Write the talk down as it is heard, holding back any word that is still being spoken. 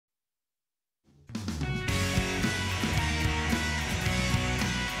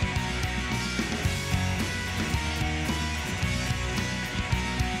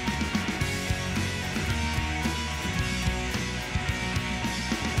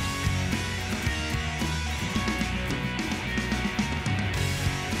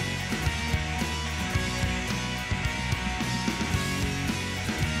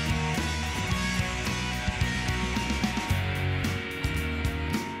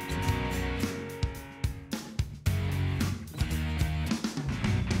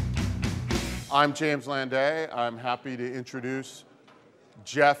I'm James Landay. I'm happy to introduce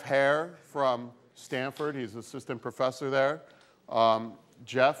Jeff Hare from Stanford. He's assistant professor there.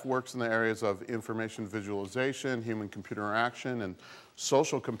 Jeff works in the areas of information visualization, human-computer interaction, and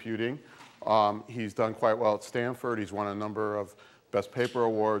social computing. He's done quite well at Stanford. He's won a number of Best Paper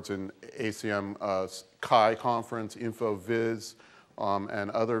Awards in ACM Chi Conference, InfoViz,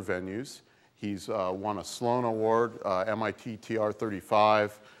 and other venues. He's won a Sloan Award, MIT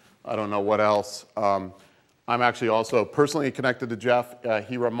TR35, I don't know what else. I'm actually also personally connected to Jeff.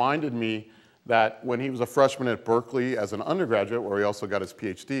 He reminded me that when he was a freshman at Berkeley as an undergraduate, where he also got his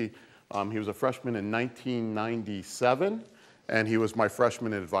PhD, he was a freshman in 1997, and he was my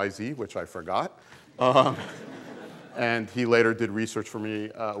freshman advisee, which I forgot. And he later did research for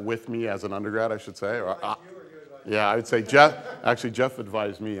me, with me as an undergrad, I should say. Yeah, I would say Jeff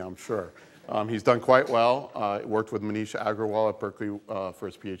advised me, I'm sure. He's done quite well. Worked with Manish Agrawal at Berkeley for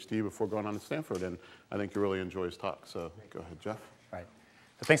his PhD before going on to Stanford, and I think you'll really enjoy his talk. So go ahead, Jeff. Right.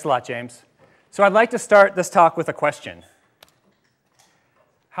 So thanks a lot, James. So I'd like to start this talk with a question.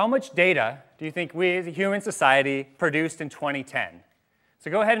 How much data do you think we as a human society produced in 2010?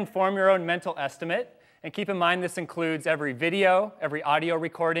 So go ahead and form your own mental estimate. And keep in mind this includes every video, every audio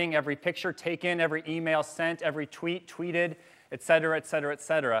recording, every picture taken, every email sent, every tweet tweeted, et cetera, et cetera, et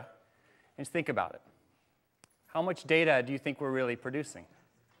cetera. And just think about it. How much data do you think we're really producing?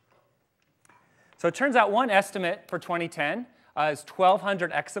 So it turns out one estimate for 2010 is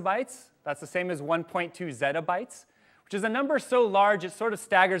 1,200 exabytes. That's the same as 1.2 zettabytes, which is a number so large it sort of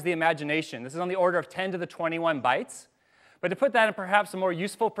staggers the imagination. This is on the order of 10 to the 21 bytes. But to put that in perhaps a more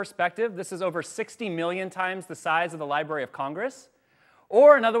useful perspective, this is over 60 million times the size of the Library of Congress.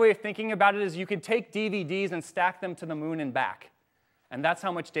 Or another way of thinking about it is you could take DVDs and stack them to the moon and back. And that's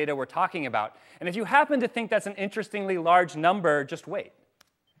how much data we're talking about. And if you happen to think that's an interestingly large number, just wait.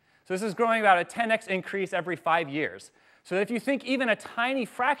 So this is growing about a 10x increase every 5 years. So if you think even a tiny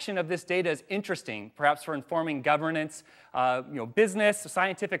fraction of this data is interesting, perhaps for informing governance, business,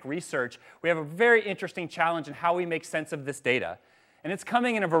 scientific research, we have a very interesting challenge in how we make sense of this data. And it's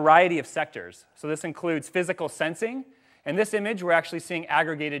coming in a variety of sectors. So this includes physical sensing. In this image, we're actually seeing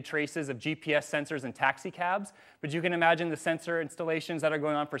aggregated traces of GPS sensors in taxi cabs. But you can imagine the sensor installations that are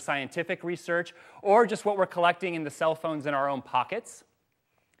going on for scientific research, or just what we're collecting in the cell phones in our own pockets.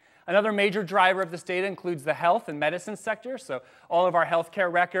 Another major driver of this data includes the health and medicine sector. So all of our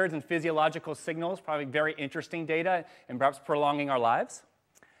healthcare records and physiological signals, probably very interesting data and perhaps prolonging our lives.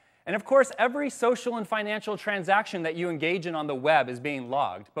 And of course, every social and financial transaction that you engage in on the web is being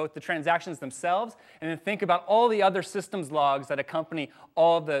logged, both the transactions themselves and then think about all the other systems logs that accompany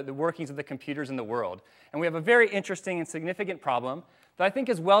all of the workings of the computers in the world. And we have a very interesting and significant problem that I think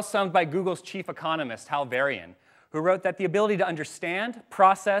is well summed by Google's chief economist, Hal Varian, who wrote that the ability to understand,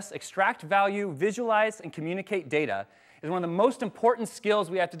 process, extract value, visualize, and communicate data is one of the most important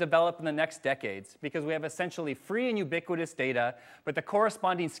skills we have to develop in the next decades, because we have essentially free and ubiquitous data, but the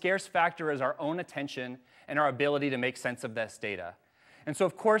corresponding scarce factor is our own attention and our ability to make sense of this data. And so,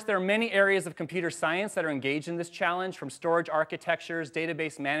 of course, there are many areas of computer science that are engaged in this challenge, from storage architectures,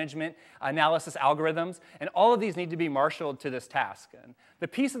 database management, analysis algorithms, and all of these need to be marshaled to this task. And the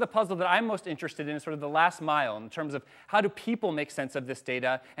piece of the puzzle that I'm most interested in is sort of the last mile in terms of how do people make sense of this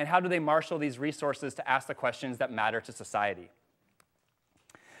data, and how do they marshal these resources to ask the questions that matter to society.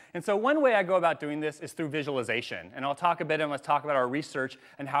 And so one way I go about doing this is through visualization. And I'll talk a bit, and let's talk about our research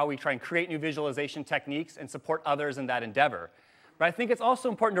and how we try and create new visualization techniques and support others in that endeavor. But I think it's also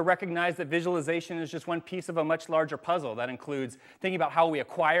important to recognize that visualization is just one piece of a much larger puzzle that includes thinking about how we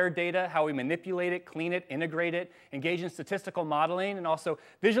acquire data, how we manipulate it, clean it, integrate it, engage in statistical modeling, and also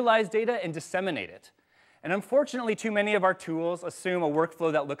visualize data and disseminate it. And unfortunately, too many of our tools assume a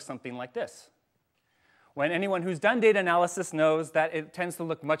workflow that looks something like this, when anyone who's done data analysis knows that it tends to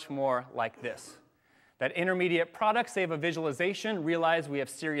look much more like this. That intermediate products, they have a visualization, realize we have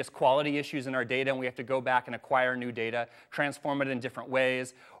serious quality issues in our data, and we have to go back and acquire new data, transform it in different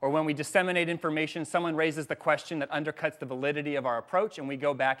ways. Or when we disseminate information, someone raises the question that undercuts the validity of our approach, and we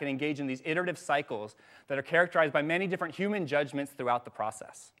go back and engage in these iterative cycles that are characterized by many different human judgments throughout the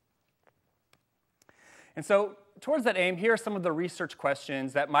process. And so towards that aim, here are some of the research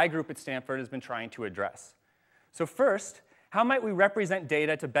questions that my group at Stanford has been trying to address. So first, how might we represent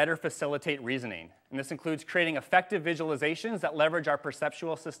data to better facilitate reasoning? And this includes creating effective visualizations that leverage our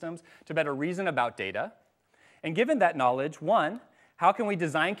perceptual systems to better reason about data. And given that knowledge, one, how can we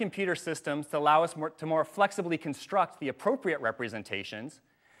design computer systems to allow us to more flexibly construct the appropriate representations?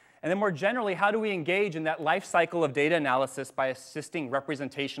 And then more generally, how do we engage in that life cycle of data analysis by assisting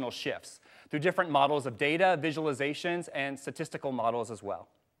representational shifts through different models of data, visualizations, and statistical models as well?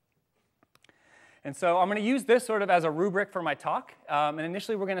 And so I'm going to use this sort of as a rubric for my talk. And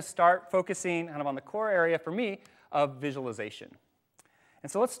initially, we're going to start focusing kind of on the core area for me of visualization.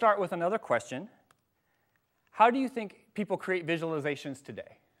 And so let's start with another question. How do you think people create visualizations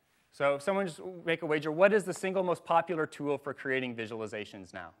today? So if someone just make a wager, what is the single most popular tool for creating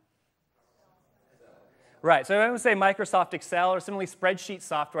visualizations now? Right, so I would say Microsoft Excel, or similarly spreadsheet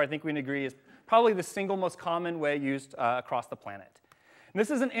software, I think we can agree is probably the single most common way used across the planet. And this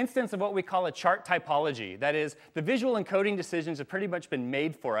is an instance of what we call a chart typology. That is, the visual encoding decisions have pretty much been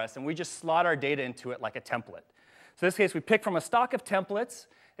made for us, and we just slot our data into it like a template. So in this case, we pick from a stock of templates.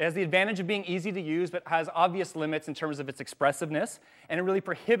 It has the advantage of being easy to use, but has obvious limits in terms of its expressiveness, and it really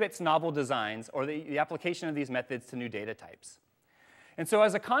prohibits novel designs or the application of these methods to new data types. And so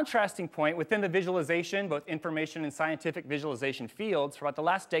as a contrasting point, within the visualization, both information and scientific visualization fields, for about the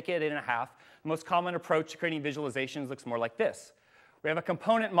last decade and a half, the most common approach to creating visualizations looks more like this. We have a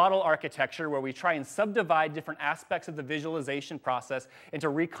component model architecture where we try and subdivide different aspects of the visualization process into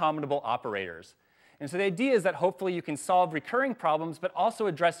recombinable operators. And so the idea is that hopefully you can solve recurring problems, but also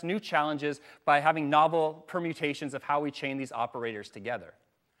address new challenges by having novel permutations of how we chain these operators together.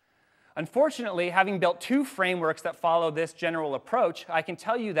 Unfortunately, having built two frameworks that follow this general approach, I can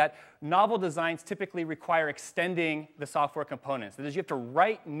tell you that novel designs typically require extending the software components. That is, you have to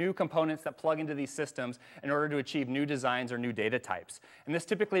write new components that plug into these systems in order to achieve new designs or new data types. And this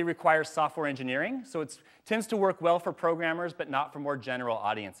typically requires software engineering, so it tends to work well for programmers, but not for more general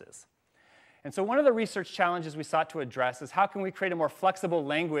audiences. And so one of the research challenges we sought to address is how can we create a more flexible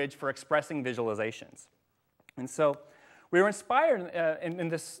language for expressing visualizations? And so we were inspired in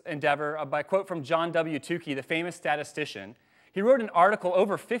this endeavor by a quote from John W. Tukey, the famous statistician. He wrote an article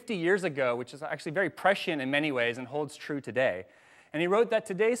over 50 years ago, which is actually very prescient in many ways and holds true today. And he wrote that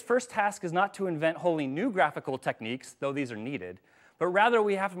today's first task is not to invent wholly new graphical techniques, though these are needed, but rather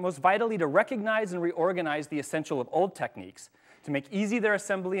we have most vitally to recognize and reorganize the essential of old techniques, to make easy their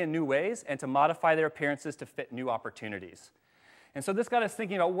assembly in new ways, and to modify their appearances to fit new opportunities. And so this got us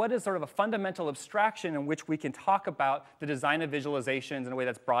thinking about what is sort of a fundamental abstraction in which we can talk about the design of visualizations in a way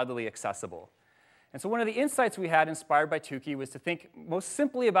that's broadly accessible. And so one of the insights we had inspired by Tukey was to think most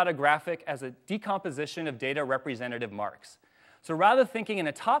simply about a graphic as a decomposition of data representative marks. So rather than thinking in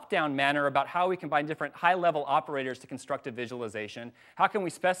a top-down manner about how we combine different high-level operators to construct a visualization, how can we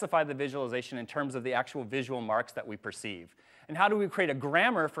specify the visualization in terms of the actual visual marks that we perceive? And how do we create a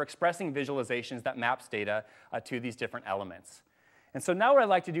grammar for expressing visualizations that maps data to these different elements? And so now what I'd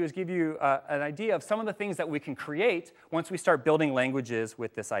like to do is give you an idea of some of the things that we can create once we start building languages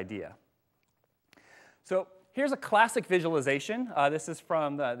with this idea. So here's a classic visualization. This is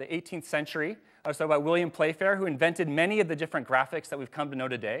from the 18th century, so by William Playfair, who invented many of the different graphics that we've come to know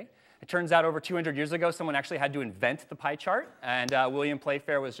today. It turns out over 200 years ago, someone actually had to invent the pie chart, and William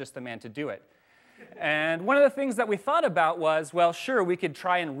Playfair was just the man to do it. And one of the things that we thought about was, well, sure, we could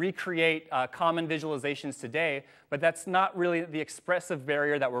try and recreate common visualizations today, but that's not really the expressive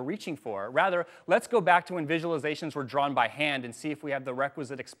barrier that we're reaching for. Rather, let's go back to when visualizations were drawn by hand and see if we have the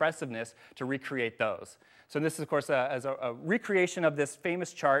requisite expressiveness to recreate those. So this is, of course, a recreation of this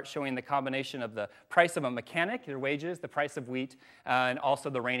famous chart showing the combination of the price of a mechanic, their wages, the price of wheat, and also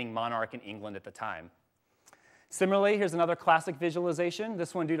the reigning monarch in England at the time. Similarly, here's another classic visualization,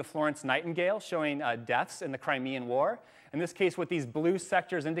 this one due to Florence Nightingale, showing deaths in the Crimean War. In this case, what these blue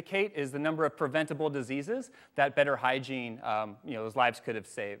sectors indicate is the number of preventable diseases that better hygiene, those lives could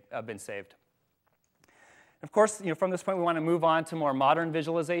have been saved. Of course, from this point, we want to move on to more modern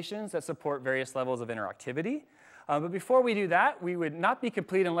visualizations that support various levels of interactivity. But before we do that, we would not be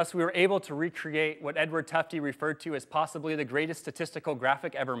complete unless we were able to recreate what Edward Tufte referred to as possibly the greatest statistical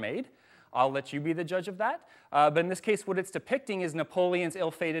graphic ever made. I'll let you be the judge of that. But in this case, what it's depicting is Napoleon's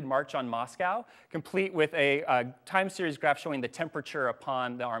ill-fated march on Moscow, complete with a time series graph showing the temperature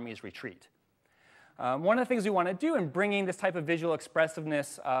upon the army's retreat. One of the things we want to do in bringing this type of visual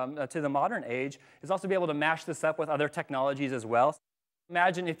expressiveness to the modern age is also be able to mash this up with other technologies as well.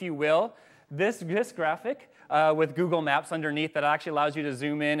 Imagine, if you will, this graphic with Google Maps underneath that actually allows you to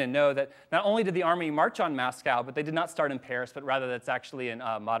zoom in and know that not only did the army march on Moscow, but they did not start in Paris, but rather that's actually in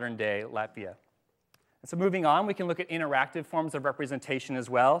modern-day Latvia. And so moving on, we can look at interactive forms of representation as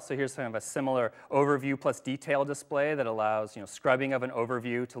well. So here's kind of a similar overview plus detail display that allows scrubbing of an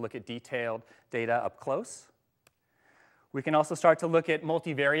overview to look at detailed data up close. We can also start to look at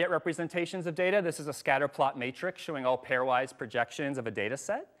multivariate representations of data. This is a scatter plot matrix showing all pairwise projections of a data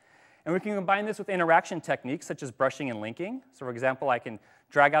set. And we can combine this with interaction techniques such as brushing and linking. So for example, I can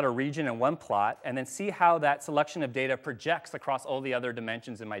drag out a region in one plot and then see how that selection of data projects across all the other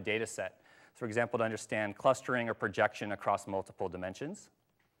dimensions in my data set. So for example, to understand clustering or projection across multiple dimensions.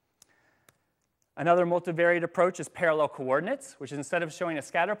 Another multivariate approach is parallel coordinates, which is instead of showing a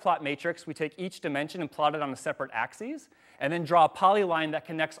scatter plot matrix, we take each dimension and plot it on a separate axes, and then draw a polyline that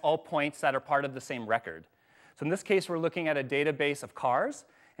connects all points that are part of the same record. So in this case, we're looking at a database of cars.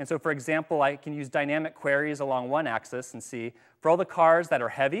 And so for example, I can use dynamic queries along one axis and see for all the cars that are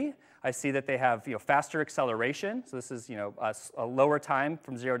heavy, I see that they have faster acceleration. So this is a lower time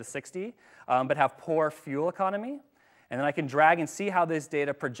from 0 to 60, but have poor fuel economy. And then I can drag and see how this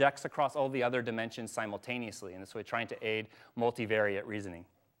data projects across all the other dimensions simultaneously, in this way trying to aid multivariate reasoning.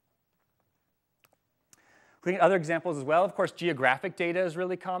 Looking at other examples as well, of course, geographic data is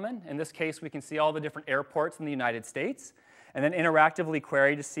really common. In this case, we can see all the different airports in the United States, and then interactively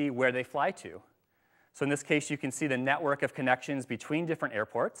query to see where they fly to. So in this case, you can see the network of connections between different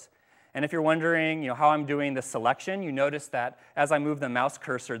airports. And if you're wondering how I'm doing the selection, you notice that as I move the mouse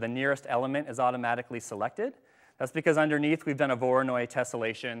cursor, the nearest element is automatically selected. That's because underneath, we've done a Voronoi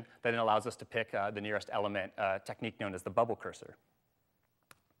tessellation that allows us to pick the nearest element, technique known as the bubble cursor.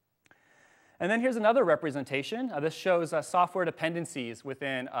 And then here's another representation. This shows software dependencies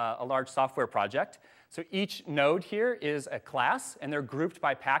within a large software project. So each node here is a class, and they're grouped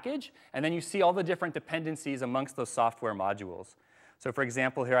by package. And then you see all the different dependencies amongst those software modules. So for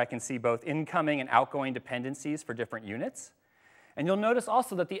example, here I can see both incoming and outgoing dependencies for different units. And you'll notice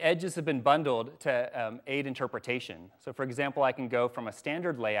also that the edges have been bundled to aid interpretation. So for example, I can go from a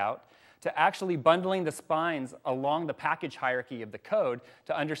standard layout to actually bundling the spines along the package hierarchy of the code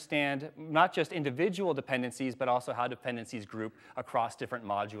to understand not just individual dependencies, but also how dependencies group across different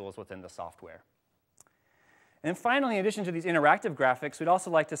modules within the software. And finally, in addition to these interactive graphics, we'd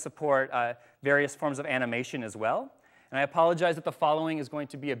also like to support various forms of animation as well. And I apologize that the following is going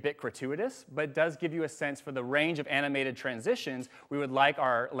to be a bit gratuitous, but it does give you a sense for the range of animated transitions we would like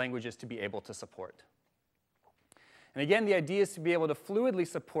our languages to be able to support. And again, the idea is to be able to fluidly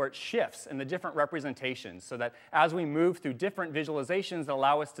support shifts in the different representations so that as we move through different visualizations that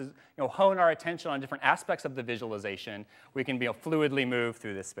allow us to hone our attention on different aspects of the visualization, we can fluidly move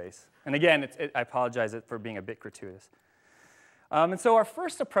through this space. And again, I apologize for being a bit gratuitous. And so our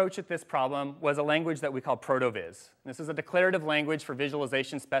first approach at this problem was a language that we call Protoviz. This is a declarative language for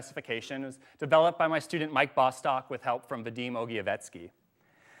visualization specification. It was developed by my student Mike Bostock with help from Vadim Ogievetsky.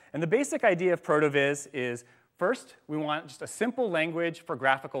 And the basic idea of Protoviz is, first, we want just a simple language for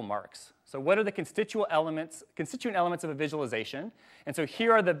graphical marks. So what are the constituent elements of a visualization? And so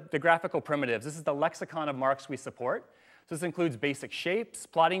here are the graphical primitives. This is the lexicon of marks we support. So this includes basic shapes,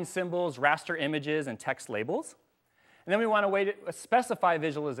 plotting symbols, raster images, and text labels. And then we want a way to specify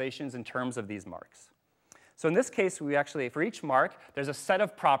visualizations in terms of these marks. So in this case, we actually, for each mark, there's a set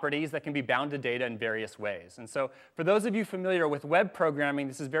of properties that can be bound to data in various ways. And so for those of you familiar with web programming,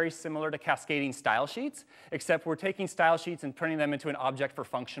 this is very similar to cascading style sheets, except we're taking style sheets and turning them into an object for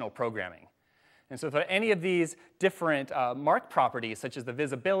functional programming. And so for any of these different mark properties, such as the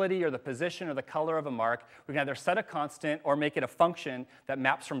visibility or the position or the color of a mark, we can either set a constant or make it a function that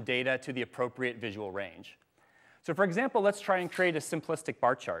maps from data to the appropriate visual range. So for example, let's try and create a simplistic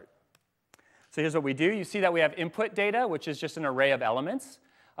bar chart. So here's what we do. You see that we have input data, which is just an array of elements.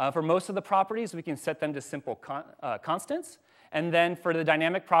 For most of the properties, we can set them to simple constants. And then for the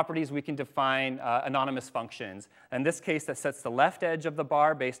dynamic properties, we can define anonymous functions. In this case, that sets the left edge of the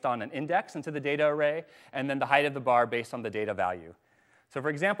bar based on an index into the data array, and then the height of the bar based on the data value. So for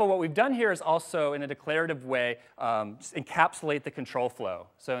example, what we've done here is also, in a declarative way, encapsulate the control flow.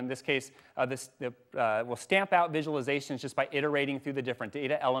 So in this case, we'll stamp out visualizations just by iterating through the different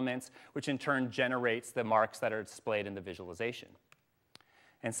data elements, which in turn generates the marks that are displayed in the visualization.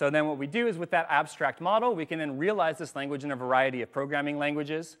 And so then what we do is with that abstract model, we can then realize this language in a variety of programming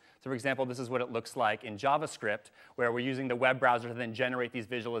languages. So for example, this is what it looks like in JavaScript, where we're using the web browser to then generate these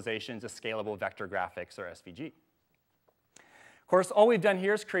visualizations as scalable vector graphics, or SVG. Of course, all we've done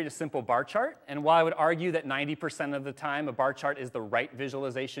here is create a simple bar chart. And while I would argue that 90% of the time a bar chart is the right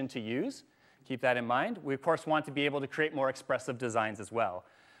visualization to use, keep that in mind, we of course want to be able to create more expressive designs as well.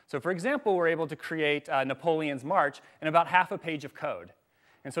 So for example, we're able to create Napoleon's March in about half a page of code.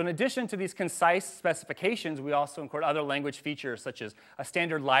 And so in addition to these concise specifications, we also include other language features such as a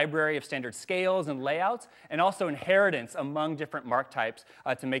standard library of standard scales and layouts, and also inheritance among different mark types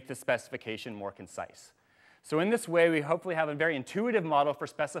to make the specification more concise. So in this way, we hopefully have a very intuitive model for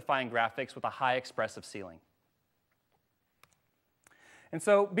specifying graphics with a high expressive ceiling. And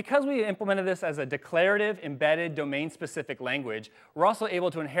so because we implemented this as a declarative, embedded, domain-specific language, we're also able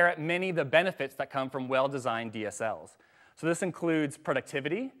to inherit many of the benefits that come from well-designed DSLs. So this includes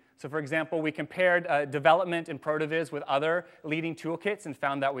productivity. So for example, we compared development in Protoviz with other leading toolkits and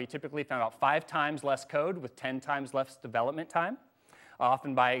found that we typically found about 5 times less code with 10 times less development time.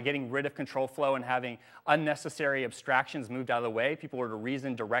 often by getting rid of control flow and having unnecessary abstractions moved out of the way. People were to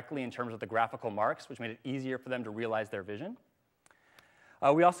reason directly in terms of the graphical marks, which made it easier for them to realize their vision.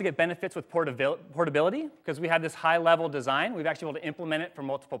 We also get benefits with portability, because we had this high-level design. We've actually been able to implement it for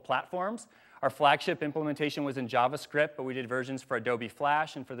multiple platforms. Our flagship implementation was in JavaScript, but we did versions for Adobe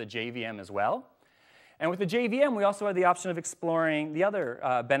Flash and for the JVM as well. And with the JVM, we also had the option of exploring the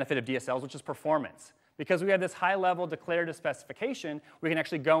other benefit of DSLs, which is performance. Because we have this high-level declarative specification, we can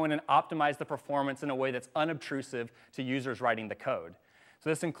actually go in and optimize the performance in a way that's unobtrusive to users writing the code. So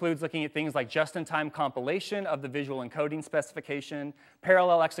this includes looking at things like just-in-time compilation of the visual encoding specification,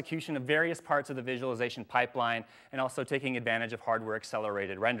 parallel execution of various parts of the visualization pipeline, and also taking advantage of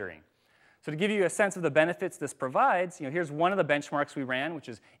hardware-accelerated rendering. So to give you a sense of the benefits this provides, here's one of the benchmarks we ran, which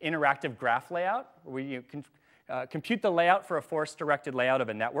is interactive graph layout, where we compute the layout for a force-directed layout of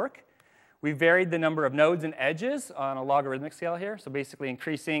a network. We varied the number of nodes and edges on a logarithmic scale here, so basically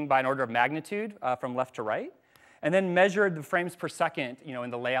increasing by an order of magnitude from left to right, and then measured the frames per second in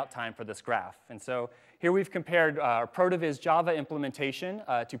the layout time for this graph. And so here we've compared our ProtoViz Java implementation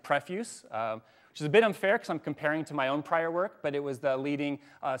to Prefuse, which is a bit unfair because I'm comparing to my own prior work, but it was the leading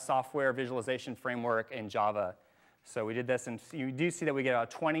software visualization framework in Java. So we did this, and you do see that we get a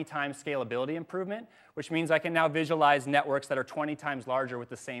 20 times scalability improvement, which means I can now visualize networks that are 20 times larger with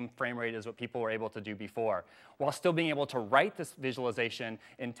the same frame rate as what people were able to do before, while still being able to write this visualization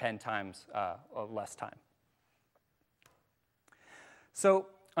in 10 times less time. So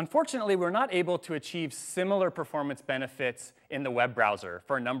unfortunately, we're not able to achieve similar performance benefits in the web browser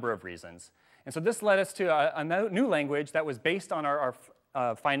for a number of reasons. And so this led us to a new language that was based on our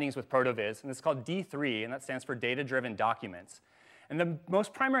findings with ProtoViz, and it's called D3, and that stands for Data-Driven Documents. And the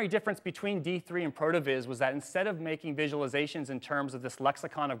most primary difference between D3 and ProtoViz was that instead of making visualizations in terms of this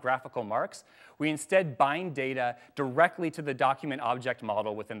lexicon of graphical marks, we instead bind data directly to the document object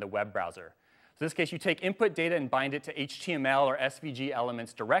model within the web browser. So in this case, you take input data and bind it to HTML or SVG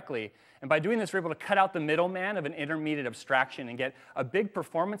elements directly. And by doing this, we're able to cut out the middleman of an intermediate abstraction and get a big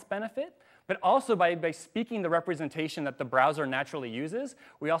performance benefit. But also by speaking the representation that the browser naturally uses,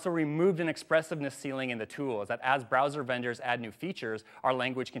 we also removed an expressiveness ceiling in the tool, that as browser vendors add new features, our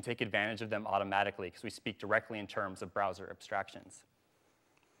language can take advantage of them automatically because we speak directly in terms of browser abstractions.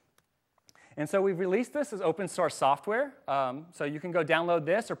 And so we've released this as open source software. So you can go download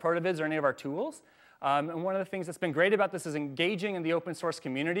this or ProtoViz or any of our tools. And one of the things that's been great about this is engaging in the open source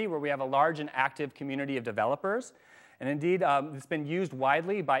community, where we have a large and active community of developers. And indeed, it's been used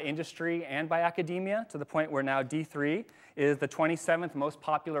widely by industry and by academia to the point where now D3 is the 27th most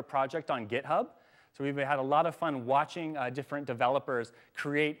popular project on GitHub. So we've had a lot of fun watching different developers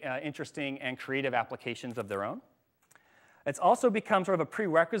create interesting and creative applications of their own. It's also become sort of a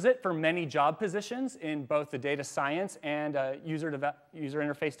prerequisite for many job positions in both the data science and user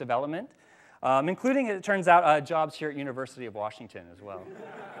interface development, including, it turns out, jobs here at University of Washington as well.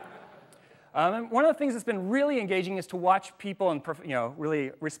 And one of the things that's been really engaging is to watch people and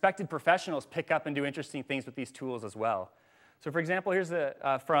really respected professionals pick up and do interesting things with these tools as well. So for example, here's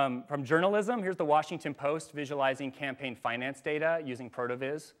from journalism. Here's the Washington Post visualizing campaign finance data using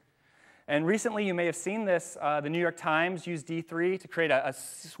ProtoViz. And recently, you may have seen this. The New York Times used D3 to create a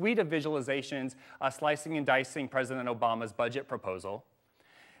suite of visualizations slicing and dicing President Obama's budget proposal.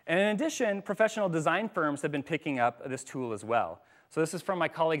 And in addition, professional design firms have been picking up this tool as well. So this is from my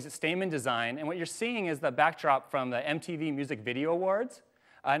colleagues at Stamen Design. And what you're seeing is the backdrop from the MTV Music Video Awards.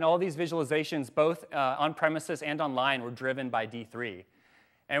 And all these visualizations, both on premises and online, were driven by D3.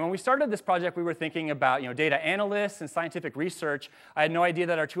 And when we started this project, we were thinking about data analysts and scientific research. I had no idea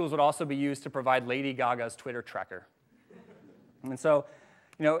that our tools would also be used to provide Lady Gaga's Twitter tracker. And so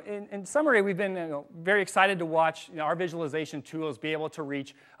in summary, we've been very excited to watch our visualization tools be able to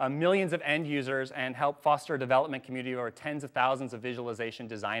reach millions of end users and help foster a development community of over tens of thousands of visualization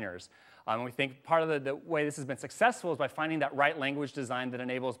designers. And we think part of the way this has been successful is by finding that right language design that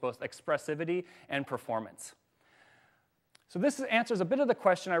enables both expressivity and performance. So this answers a bit of the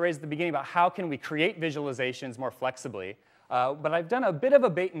question I raised at the beginning about how can we create visualizations more flexibly. But I've done a bit of a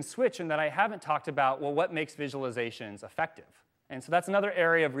bait and switch in that I haven't talked about, well, what makes visualizations effective? And so that's another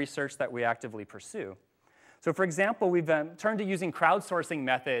area of research that we actively pursue. So for example, we've turned to using crowdsourcing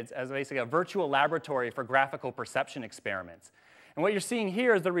methods as basically a virtual laboratory for graphical perception experiments. And what you're seeing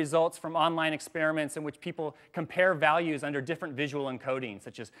here is the results from online experiments in which people compare values under different visual encodings,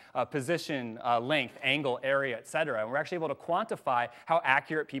 such as position, length, angle, area, et cetera. And we're actually able to quantify how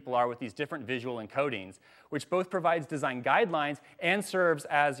accurate people are with these different visual encodings, which both provides design guidelines and serves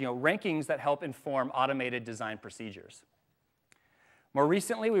as rankings that help inform automated design procedures. More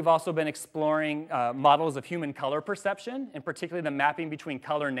recently, we've also been exploring models of human color perception, and particularly the mapping between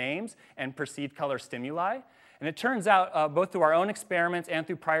color names and perceived color stimuli. And it turns out, both through our own experiments and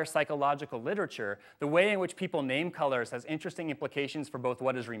through prior psychological literature, the way in which people name colors has interesting implications for both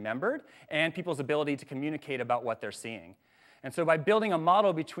what is remembered and people's ability to communicate about what they're seeing. And so by building a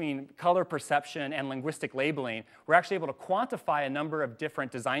model between color perception and linguistic labeling, we're actually able to quantify a number of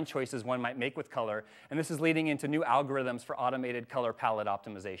different design choices one might make with color, and this is leading into new algorithms for automated color palette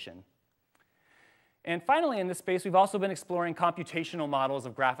optimization. And finally, in this space, we've also been exploring computational models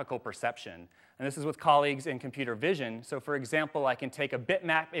of graphical perception. And this is with colleagues in computer vision. So for example, I can take a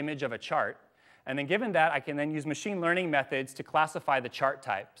bitmap image of a chart, and then given that, I can then use machine learning methods to classify the chart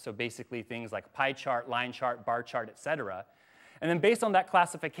type. So basically things like pie chart, line chart, bar chart, et cetera. And then based on that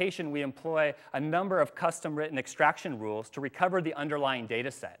classification, we employ a number of custom-written extraction rules to recover the underlying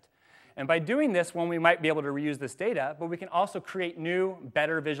data set. And by doing this, we might be able to reuse this data, but we can also create new,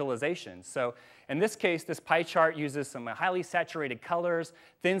 better visualizations. So in this case, this pie chart uses some highly saturated colors.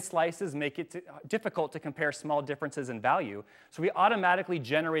 Thin slices make it difficult to compare small differences in value. So we automatically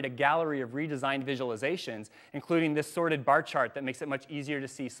generate a gallery of redesigned visualizations, including this sorted bar chart that makes it much easier to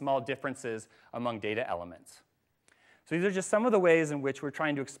see small differences among data elements. So these are just some of the ways in which we're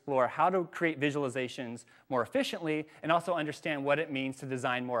trying to explore how to create visualizations more efficiently and also understand what it means to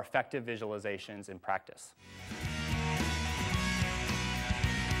design more effective visualizations in practice.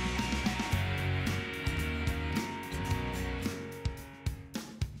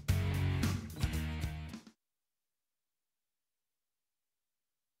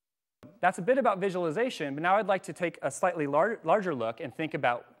 That's a bit about visualization, but now I'd like to take a slightly larger look and think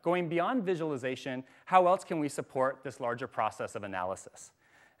about going beyond visualization, how else can we support this larger process of analysis?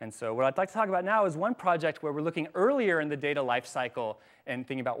 And so what I'd like to talk about now is one project where we're looking earlier in the data lifecycle and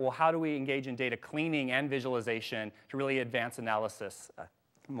thinking about, well, how do we engage in data cleaning and visualization to really advance analysis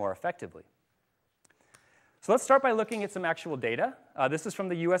more effectively? So let's start by looking at some actual data. This is from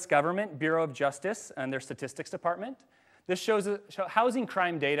the US government, Bureau of Justice, and their statistics department. This shows housing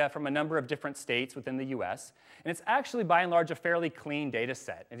crime data from a number of different states within the US. And it's actually, by and large, a fairly clean data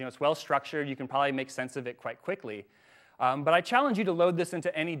set. And, it's well structured. You can probably make sense of it quite quickly. But I challenge you to load this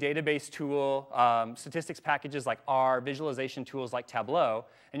into any database tool, statistics packages like R, visualization tools like Tableau,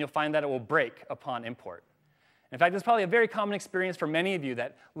 and you'll find that it will break upon import. In fact, it's probably a very common experience for many of you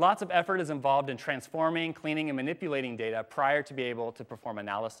that lots of effort is involved in transforming, cleaning, and manipulating data prior to be able to perform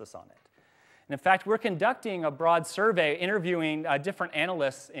analysis on it. And in fact, we're conducting a broad survey interviewing different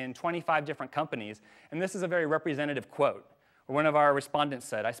analysts in 25 different companies. And this is a very representative quote, where one of our respondents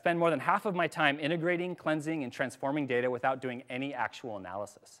said, "I spend more than half of my time integrating, cleansing, and transforming data without doing any actual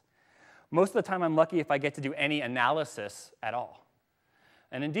analysis. Most of the time, I'm lucky if I get to do any analysis at all."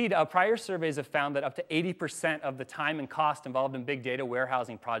 And indeed, prior surveys have found that up to 80% of the time and cost involved in big data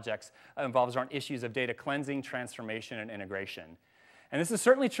warehousing projects involves around issues of data cleansing, transformation, and integration. And this is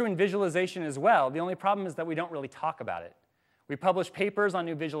certainly true in visualization as well. The only problem is that we don't really talk about it. We publish papers on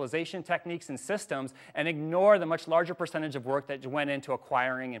new visualization techniques and systems and ignore the much larger percentage of work that went into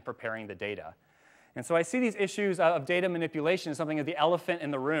acquiring and preparing the data. And so I see these issues of data manipulation as something of the elephant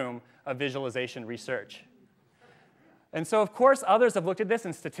in the room of visualization research. And so, of course, others have looked at this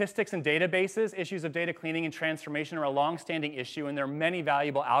in statistics and databases. Issues of data cleaning and transformation are a long-standing issue, and there are many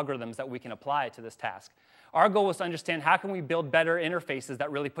valuable algorithms that we can apply to this task. Our goal was to understand how can we build better interfaces that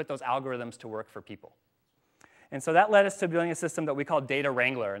really put those algorithms to work for people. And so that led us to building a system that we call Data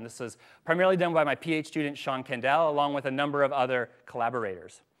Wrangler. And this was primarily done by my PhD student, Sean Kendall, along with a number of other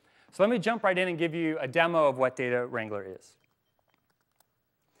collaborators. So let me jump right in and give you a demo of what Data Wrangler is.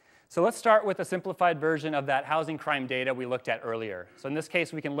 So let's start with a simplified version of that housing crime data we looked at earlier. So in this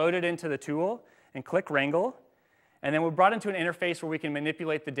case, we can load it into the tool and click Wrangle. And then we're brought into an interface where we can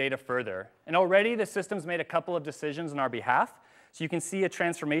manipulate the data further. And already the system's made a couple of decisions on our behalf. So you can see a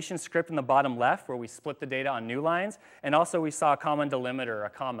transformation script in the bottom left where we split the data on new lines. And also we saw a common delimiter, a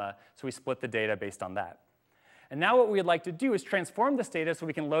comma, so we split the data based on that. And now what we'd like to do is transform this data so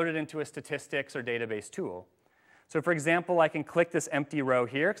we can load it into a statistics or database tool. So for example, I can click this empty row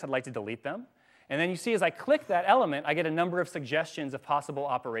here because I'd like to delete them. And then you see as I click that element, I get a number of suggestions of possible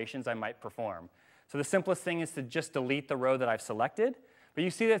operations I might perform. So the simplest thing is to just delete the row that I've selected. But you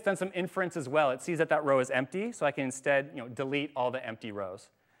see that it's done some inference as well. It sees that that row is empty, so I can instead delete all the empty rows.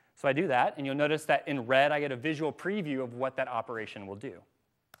 So I do that, and you'll notice that in red, I get a visual preview of what that operation will do.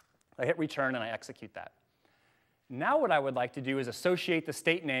 I hit return, and I execute that. Now what I would like to do is associate the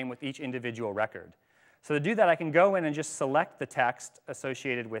state name with each individual record. So to do that, I can go in and just select the text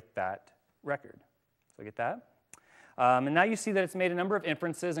associated with that record. So get that. And now you see that it's made a number of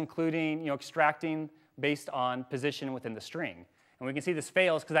inferences, including extracting based on position within the string. And we can see this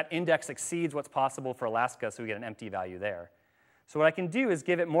fails because that index exceeds what's possible for Alaska, so we get an empty value there. So what I can do is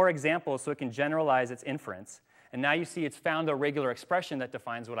give it more examples so it can generalize its inference. And now you see it's found a regular expression that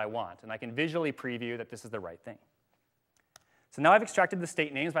defines what I want. And I can visually preview that this is the right thing. So now I've extracted the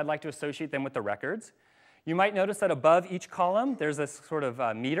state names, but I'd like to associate them with the records. You might notice that above each column, there's this sort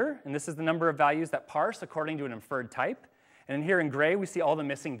of meter. And this is the number of values that parse according to an inferred type. And here in gray, we see all the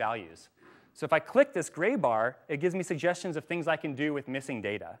missing values. So if I click this gray bar, it gives me suggestions of things I can do with missing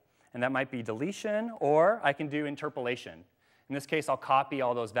data. And that might be deletion, or I can do interpolation. In this case, I'll copy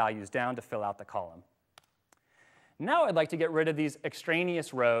all those values down to fill out the column. Now I'd like to get rid of these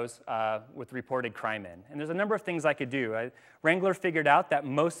extraneous rows with reported crime in. And there's a number of things I could do. Wrangler figured out that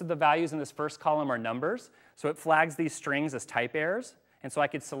most of the values in this first column are numbers, so it flags these strings as type errors. And so I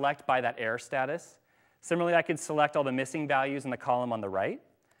could select by that error status. Similarly, I could select all the missing values in the column on the right.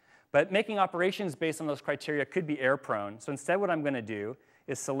 But making operations based on those criteria could be error-prone. So instead, what I'm going to do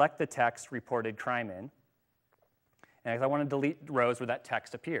is select the text reported crime in. And I want to delete rows where that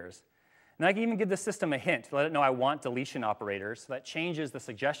text appears. And I can even give the system a hint to let it know I want deletion operators. So that changes the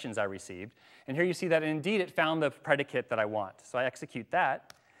suggestions I received. And here you see that indeed it found the predicate that I want. So I execute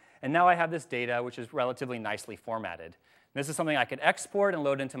that. And now I have this data, which is relatively nicely formatted. And this is something I could export and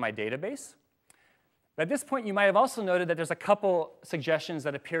load into my database. But at this point, you might have also noted that there's a couple suggestions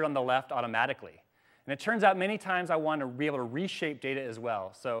that appeared on the left automatically. And it turns out many times I want to be able to reshape data as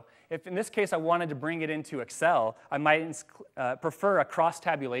well. So if in this case I wanted to bring it into Excel, I might prefer a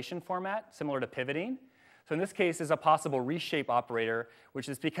cross-tabulation format, similar to pivoting. So in this case is a possible reshape operator, which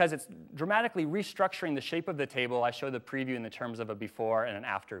is because it's dramatically restructuring the shape of the table. I show the preview in the terms of a before and an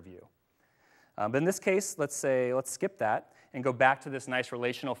after view. But in this case, let's skip that and go back to this nice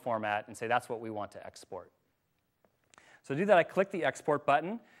relational format and say that's what we want to export. So to do that, I click the export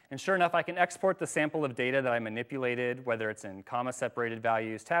button. And sure enough, I can export the sample of data that I manipulated, whether it's in comma-separated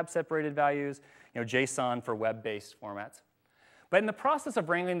values, tab-separated values, JSON for web-based formats. But in the process of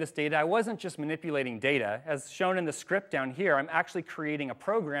wrangling this data, I wasn't just manipulating data. As shown in the script down here, I'm actually creating a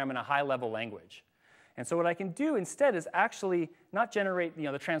program in a high-level language. And so what I can do instead is actually not generate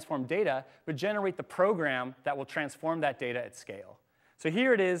the transformed data, but generate the program that will transform that data at scale. So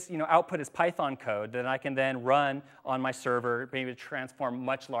here it is, output is Python code that I can then run on my server, maybe to transform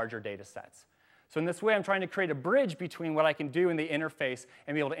much larger data sets. So in this way, I'm trying to create a bridge between what I can do in the interface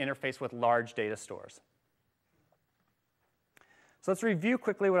and be able to interface with large data stores. So let's review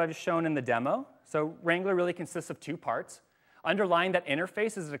quickly what I've just shown in the demo. So Wrangler really consists of two parts. Underlying that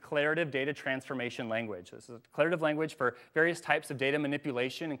interface is a declarative data transformation language. This is a declarative language for various types of data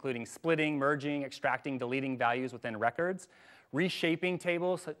manipulation, including splitting, merging, extracting, deleting values within records, reshaping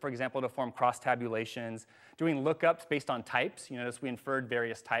tables, for example, to form cross-tabulations, doing lookups based on types. You notice we inferred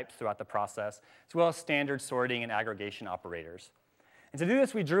various types throughout the process, as well as standard sorting and aggregation operators. And to do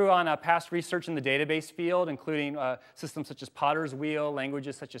this, we drew on past research in the database field, including systems such as Potter's Wheel,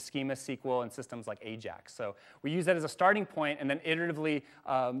 languages such as Schema SQL, and systems like Ajax. So we used that as a starting point and then iteratively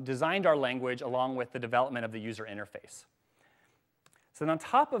designed our language along with the development of the user interface. So then on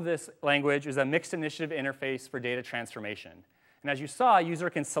top of this language is a mixed initiative interface for data transformation. And as you saw, a user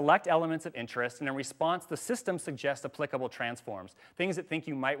can select elements of interest, and in response, the system suggests applicable transforms, things it think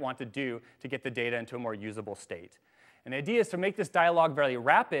you might want to do to get the data into a more usable state. And the idea is to make this dialogue very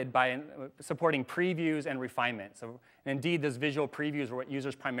rapid by supporting previews and refinement. So indeed, those visual previews are what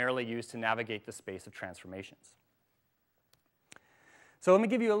users primarily use to navigate the space of transformations. So let me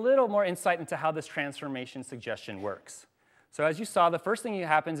give you a little more insight into how this transformation suggestion works. So as you saw, the first thing that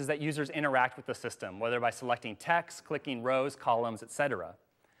happens is that users interact with the system, whether by selecting text, clicking rows, columns, etc.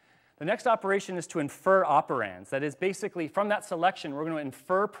 The next operation is to infer operands. That is, basically, from that selection, we're going to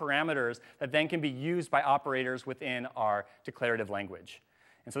infer parameters that then can be used by operators within our declarative language.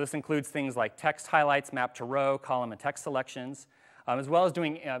 And so this includes things like text highlights mapped to row, column, and text selections, as well as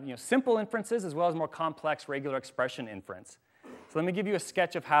doing simple inferences, as well as more complex regular expression inference. So let me give you a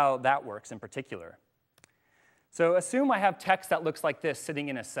sketch of how that works in particular. So assume I have text that looks like this sitting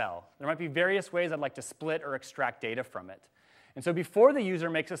in a cell. There might be various ways I'd like to split or extract data from it. And so before the user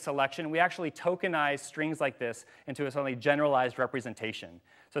makes a selection, we actually tokenize strings like this into a slightly generalized representation.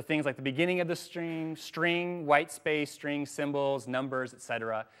 So things like the beginning of the string, white space, string symbols, numbers,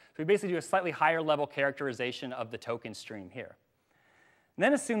 etc. So we basically do a slightly higher level characterization of the token stream here. And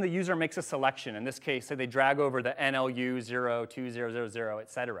then assume the user makes a selection. In this case, say they drag over the NLU 02000,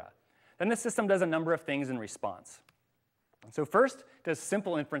 etc. Then the system does a number of things in response. So first, it does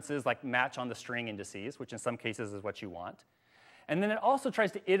simple inferences like match on the string indices, which in some cases is what you want. And then it also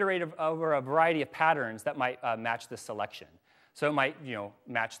tries to iterate over a variety of patterns that might match this selection. So it might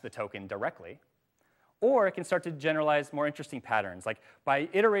match the token directly. Or it can start to generalize more interesting patterns, like by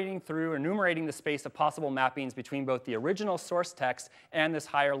iterating through or enumerating the space of possible mappings between both the original source text and this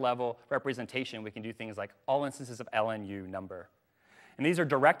higher level representation. We can do things like all instances of LNU number. And these are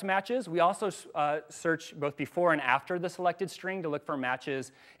direct matches. We also search both before and after the selected string to look for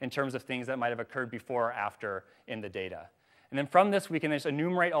matches in terms of things that might have occurred before or after in the data. And then from this, we can just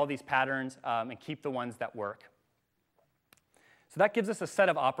enumerate all these patterns and keep the ones that work. So that gives us a set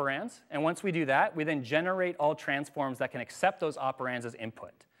of operands. And once we do that, we then generate all transforms that can accept those operands as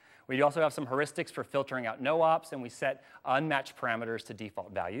input. We also have some heuristics for filtering out no-ops, and we set unmatched parameters to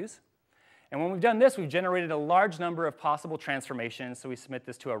default values. And when we've done this, we've generated a large number of possible transformations, so we submit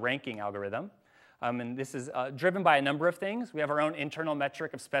this to a ranking algorithm. And this is driven by a number of things. We have our own internal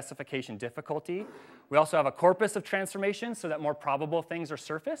metric of specification difficulty. We also have a corpus of transformations so that more probable things are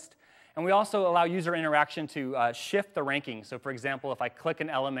surfaced. And we also allow user interaction to shift the ranking. So for example, if I click an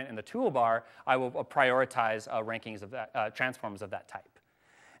element in the toolbar, I will prioritize rankings of that, transforms of that type.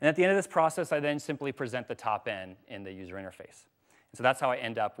 And at the end of this process, I then simply present the top end in the user interface. And so that's how I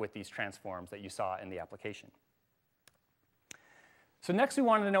end up with these transforms that you saw in the application. So next we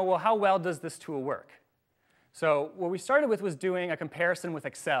wanted to know, well, how well does this tool work? So what we started with was doing a comparison with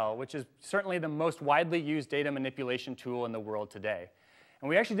Excel, which is certainly the most widely used data manipulation tool in the world today. And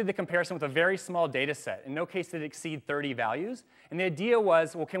we actually did the comparison with a very small data set. In no case did it exceed 30 values. And the idea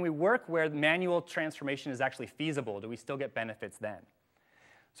was, well, can we work where manual transformation is actually feasible? Do we still get benefits then?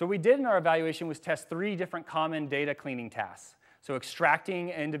 So what we did in our evaluation was test 3 different common data cleaning tasks. So extracting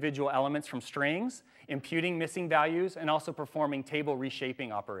individual elements from strings, imputing missing values, and also performing table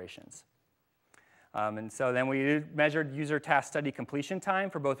reshaping operations. And so then we measured user task study completion time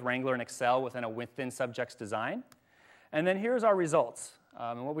for both Wrangler and Excel within a within subjects design. And then here's our results.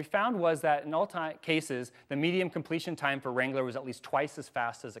 And what we found was that in all cases, the median completion time for Wrangler was at least twice as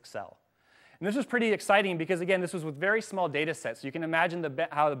fast as Excel. And this was pretty exciting because, again, this was with very small data sets. So you can imagine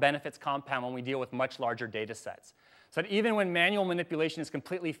how the benefits compound when we deal with much larger data sets. So that even when manual manipulation is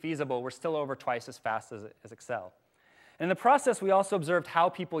completely feasible, we're still over twice as fast as Excel. And in the process, we also observed how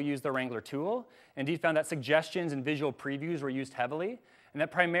people use the Wrangler tool. Indeed, found that suggestions and visual previews were used heavily, and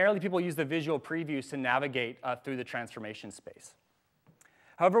that primarily people use the visual previews to navigate through the transformation space.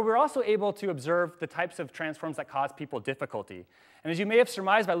 However, we're also able to observe the types of transforms that cause people difficulty. And as you may have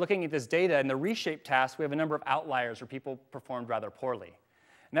surmised by looking at this data, in the reshape task, we have a number of outliers where people performed rather poorly.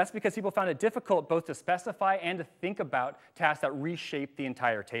 And that's because people found it difficult both to specify and to think about tasks that reshape the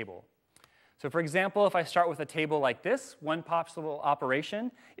entire table. So for example, if I start with a table like this, one possible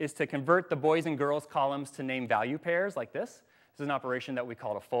operation is to convert the boys and girls columns to name value pairs like this. This is an operation that we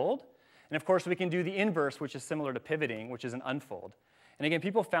call a fold. And of course, we can do the inverse, which is similar to pivoting, which is an unfold. And again,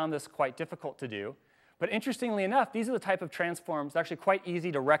 people found this quite difficult to do. But interestingly enough, these are the type of transforms that are actually quite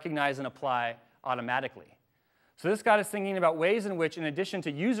easy to recognize and apply automatically. So this got us thinking about ways in which, in addition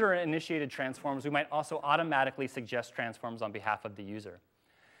to user-initiated transforms, we might also automatically suggest transforms on behalf of the user.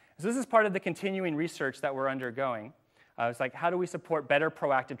 So this is part of the continuing research that we're undergoing. It's like, how do we support better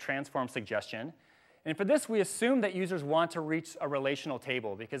proactive transform suggestion? And for this, we assume that users want to reach a relational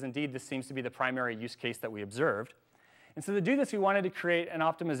table, because indeed, this seems to be the primary use case that we observed. And so to do this, we wanted to create an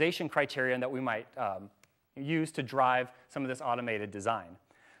optimization criterion that we might use to drive some of this automated design.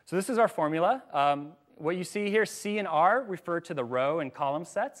 So this is our formula. What you see here, C and R, refer to the row and column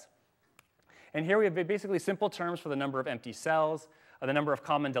sets. And here we have basically simple terms for the number of empty cells, the number of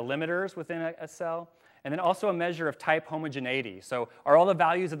common delimiters within a cell, and then also a measure of type homogeneity. So are all the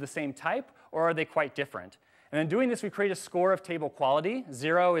values of the same type, or are they quite different? And in doing this, we create a score of table quality.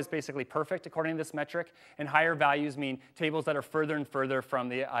 0 is basically perfect according to this metric, and higher values mean tables that are further and further from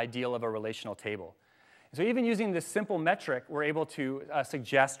the ideal of a relational table. So even using this simple metric, we're able to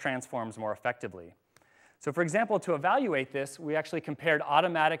suggest transforms more effectively. So for example, to evaluate this, we actually compared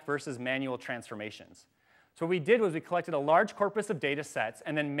automatic versus manual transformations. So what we did was we collected a large corpus of data sets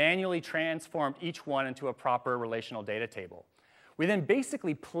and then manually transformed each one into a proper relational data table. We then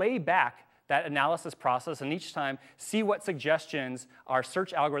basically play back that analysis process and each time see what suggestions our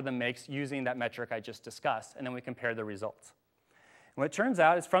search algorithm makes using that metric I just discussed, and then we compare the results. And what it turns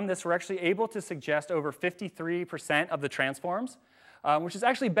out is from this, we're actually able to suggest over 53% of the transforms, which is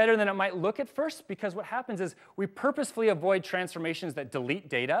actually better than it might look at first, because what happens is we purposefully avoid transformations that delete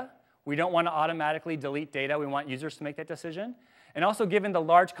data. We don't want to automatically delete data. We want users to make that decision. And also, given the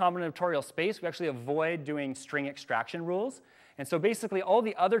large combinatorial space, we actually avoid doing string extraction rules. And so basically, all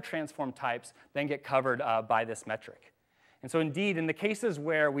the other transform types then get covered by this metric. And so indeed, in the cases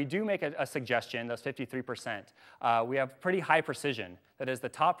where we do make a suggestion, those 53%, we have pretty high precision. That is, the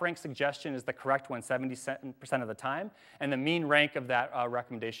top rank suggestion is the correct one 70% of the time, and the mean rank of that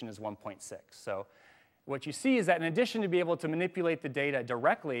recommendation is 1.6. So What you see is that in addition to being able to manipulate the data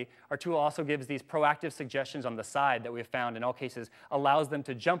directly, our tool also gives these proactive suggestions on the side that we've found in all cases allows them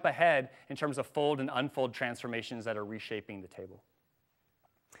to jump ahead in terms of fold and unfold transformations that are reshaping the table.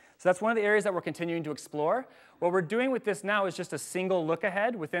 So that's one of the areas that we're continuing to explore. What we're doing with this now is just a single look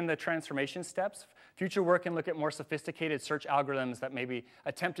ahead within the transformation steps. Future work can look at more sophisticated search algorithms that maybe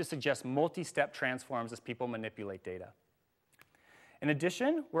attempt to suggest multi-step transforms as people manipulate data. In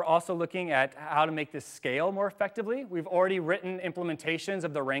addition, we're also looking at how to make this scale more effectively. We've already written implementations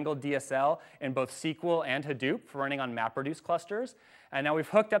of the Wrangle DSL in both SQL and Hadoop for running on MapReduce clusters. And now we've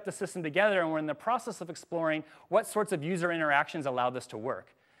hooked up the system together, and we're in the process of exploring what sorts of user interactions allow this to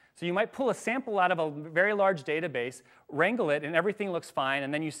work. So you might pull a sample out of a very large database, wrangle it, and everything looks fine,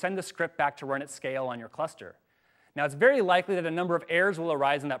 and then you send the script back to run at scale on your cluster. Now, it's very likely that a number of errors will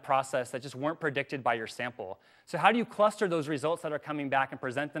arise in that process that just weren't predicted by your sample. So how do you cluster those results that are coming back and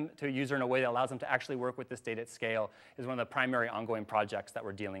present them to a user in a way that allows them to actually work with this data at scale is one of the primary ongoing projects that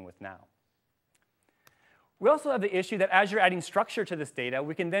we're dealing with now. We also have the issue that as you're adding structure to this data,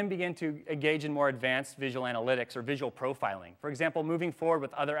 we can then begin to engage in more advanced visual analytics or visual profiling. For example, moving forward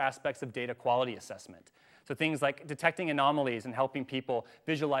with other aspects of data quality assessment. So things like detecting anomalies and helping people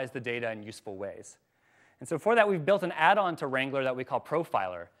visualize the data in useful ways. And so for that, we've built an add-on to Wrangler that we call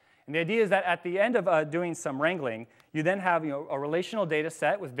Profiler. And the idea is that at the end of doing some wrangling, you then have a relational data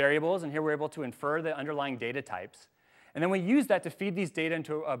set with variables, and here we're able to infer the underlying data types. And then we use that to feed these data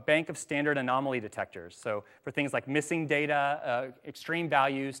into a bank of standard anomaly detectors. So for things like missing data, extreme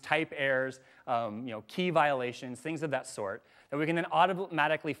values, type errors, key violations, things of that sort, that we can then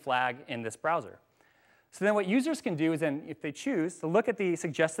automatically flag in this browser. So then what users can do is then, if they choose, to look at the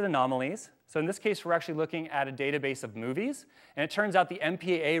suggested anomalies. So in this case, we're actually looking at a database of movies. And it turns out the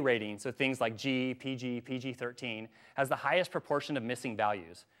MPAA rating, so things like G, PG, PG-13, has the highest proportion of missing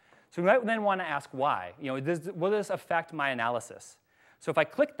values. So we might then want to ask why. Will this affect my analysis? So if I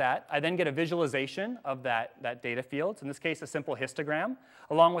click that, I then get a visualization of that data field. So in this case, a simple histogram,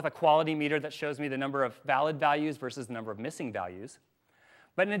 along with a quality meter that shows me the number of valid values versus the number of missing values.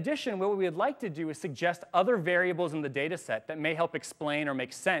 But in addition, what we would like to do is suggest other variables in the data set that may help explain or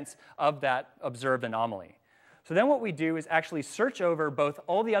make sense of that observed anomaly. So then what we do is actually search over both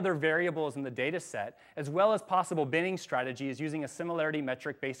all the other variables in the data set, as well as possible binning strategies using a similarity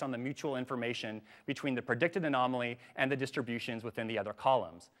metric based on the mutual information between the predicted anomaly and the distributions within the other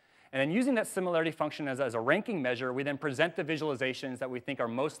columns. And then using that similarity function as a ranking measure, we then present the visualizations that we think are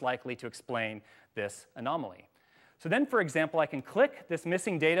most likely to explain this anomaly. So then, for example, I can click this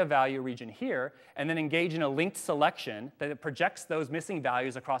missing data value region here and then engage in a linked selection that projects those missing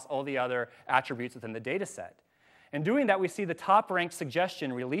values across all the other attributes within the data set. In doing that, we see the top-ranked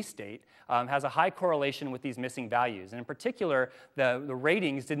suggestion release date has a high correlation with these missing values. And in particular, the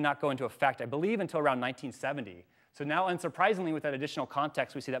ratings did not go into effect, I believe, until around 1970. So now, unsurprisingly, with that additional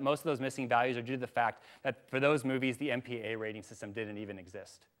context, we see that most of those missing values are due to the fact that for those movies, the MPAA rating system didn't even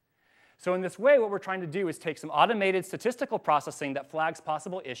exist. So in this way, what we're trying to do is take some automated statistical processing that flags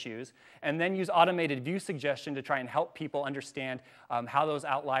possible issues and then use automated view suggestion to try and help people understand how those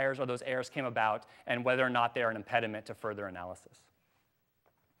outliers or those errors came about and whether or not they are an impediment to further analysis.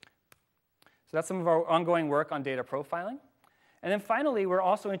 So that's some of our ongoing work on data profiling. And then finally, we're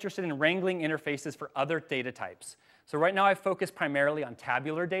also interested in wrangling interfaces for other data types. So right now, I focus primarily on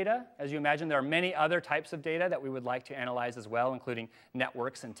tabular data. As you imagine, there are many other types of data that we would like to analyze as well, including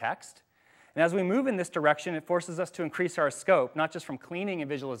networks and text. And as we move in this direction, it forces us to increase our scope, not just from cleaning and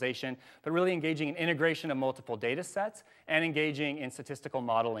visualization, but really engaging in integration of multiple data sets and engaging in statistical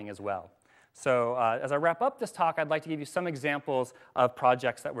modeling as well. So as I wrap up this talk, I'd like to give you some examples of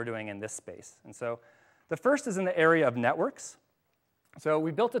projects that we're doing in this space. And so the first is in the area of networks. So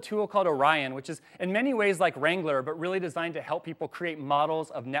we built a tool called Orion, which is in many ways like Wrangler, but really designed to help people create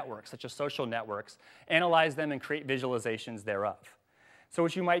models of networks, such as social networks, analyze them, and create visualizations thereof. So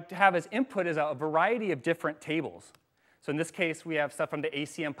what you might have as input is a variety of different tables. So in this case, we have stuff from the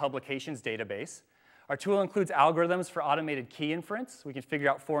ACM Publications database. Our tool includes algorithms for automated key inference. We can figure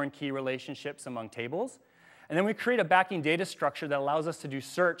out foreign key relationships among tables. And then we create a backing data structure that allows us to do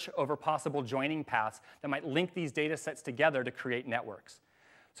search over possible joining paths that might link these data sets together to create networks.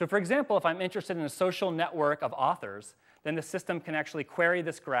 So for example, if I'm interested in a social network of authors, then the system can actually query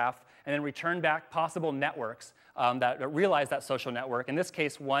this graph and then return back possible networks that realize that social network, in this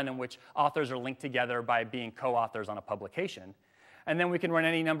case, one in which authors are linked together by being co-authors on a publication. And then we can run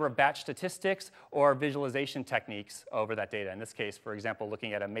any number of batch statistics or visualization techniques over that data. In this case, for example,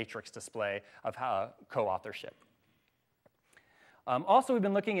 looking at a matrix display of co-authorship. Also, we've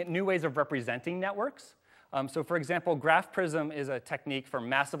been looking at new ways of representing networks. So for example, Graph Prism is a technique for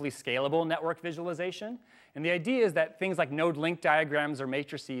massively scalable network visualization. And the idea is that things like node link diagrams or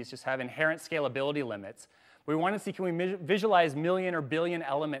matrices just have inherent scalability limits. We want to see, can we visualize million or billion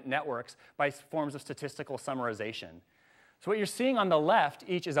element networks by forms of statistical summarization? So what you're seeing on the left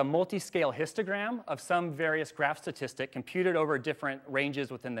each is a multi-scale histogram of some various graph statistic computed over different ranges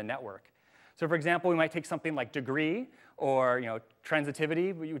within the network. So for example, we might take something like degree or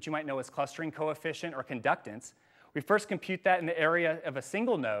transitivity, which you might know as clustering coefficient or conductance. We first compute that in the area of a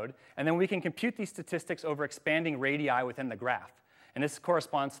single node, and then we can compute these statistics over expanding radii within the graph. And this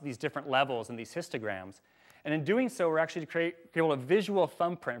corresponds to these different levels in these histograms. And in doing so, we're actually able to visual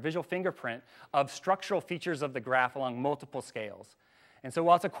thumbprint, visual fingerprint of structural features of the graph along multiple scales. And so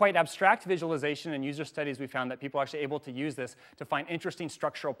while it's a quite abstract visualization in user studies, we found that people are actually able to use this to find interesting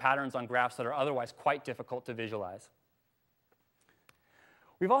structural patterns on graphs that are otherwise quite difficult to visualize.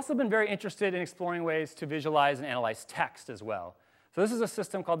 We've also been very interested in exploring ways to visualize and analyze text as well. So this is a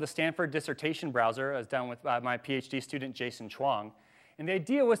system called the Stanford Dissertation Browser, as done with my PhD student, Jason Chuang. And the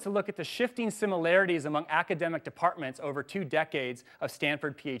idea was to look at the shifting similarities among academic departments over 2 decades of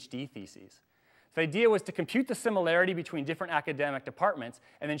Stanford PhD theses. The idea was to compute the similarity between different academic departments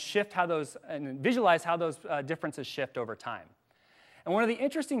and then visualize how those differences shift over time. And one of the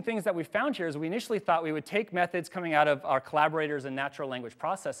interesting things that we found here is we initially thought we would take methods coming out of our collaborators in natural language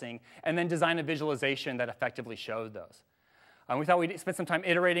processing and then design a visualization that effectively showed those. We thought we'd spend some time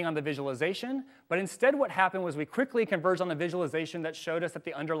iterating on the visualization, but instead what happened was we quickly converged on the visualization that showed us that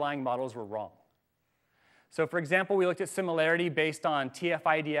the underlying models were wrong. So for example, we looked at similarity based on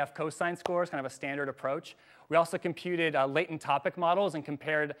TF-IDF cosine scores, kind of a standard approach. We also computed latent topic models and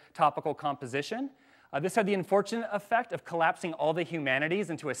compared topical composition. This had the unfortunate effect of collapsing all the humanities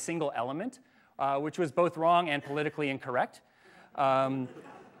into a single element, which was both wrong and politically incorrect.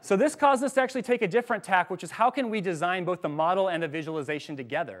 So this caused us to actually take a different tack, which is how can we design both the model and the visualization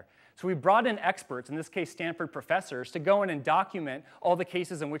together? So we brought in experts, in this case Stanford professors, to go in and document all the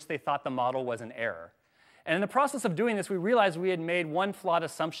cases in which they thought the model was in error. And in the process of doing this, we realized we had made one flawed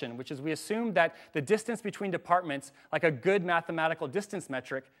assumption, which is we assumed that the distance between departments, like a good mathematical distance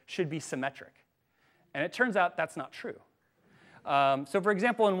metric, should be symmetric. And it turns out that's not true. So for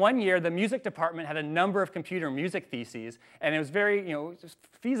example, in one year, the music department had a number of computer music theses, and it was very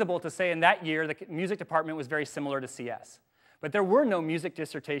feasible to say in that year the music department was very similar to CS. But there were no music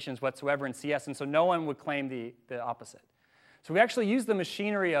dissertations whatsoever in CS, and so no one would claim the opposite. So we actually used the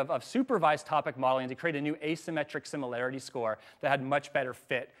machinery of supervised topic modeling to create a new asymmetric similarity score that had much better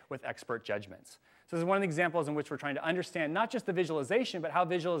fit with expert judgments. So this is one of the examples in which we're trying to understand not just the visualization, but how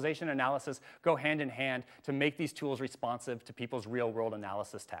visualization and analysis go hand in hand to make these tools responsive to people's real-world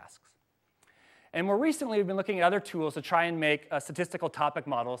analysis tasks. And more recently, we've been looking at other tools to try and make statistical topic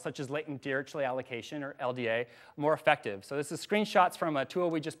models, such as latent Dirichlet allocation, or LDA, more effective. So this is screenshots from a tool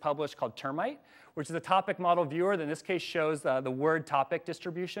we just published called Termite, which is a topic model viewer that in this case shows the word topic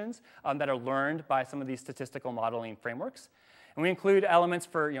distributions that are learned by some of these statistical modeling frameworks. And we include elements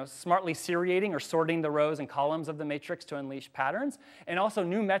for smartly seriating or sorting the rows and columns of the matrix to unleash patterns, and also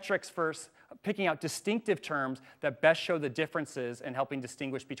new metrics for picking out distinctive terms that best show the differences and helping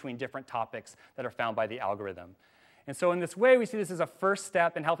distinguish between different topics that are found by the algorithm. And so in this way, we see this as a first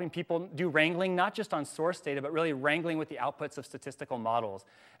step in helping people do wrangling, not just on source data, but really wrangling with the outputs of statistical models.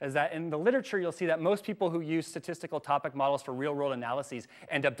 As that in the literature, you'll see that most people who use statistical topic models for real-world analyses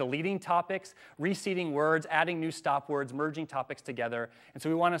end up deleting topics, reseeding words, adding new stop words, merging topics together. And so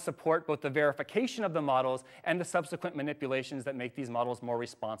we want to support both the verification of the models and the subsequent manipulations that make these models more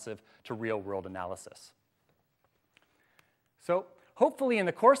responsive to real-world analysis. So hopefully, in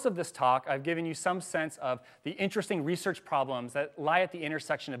the course of this talk, I've given you some sense of the interesting research problems that lie at the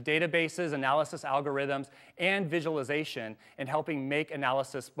intersection of databases, analysis algorithms, and visualization in helping make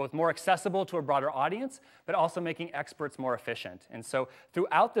analysis both more accessible to a broader audience, but also making experts more efficient. And so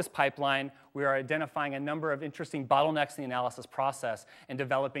throughout this pipeline, we are identifying a number of interesting bottlenecks in the analysis process and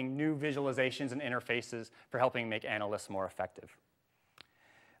developing new visualizations and interfaces for helping make analysts more effective.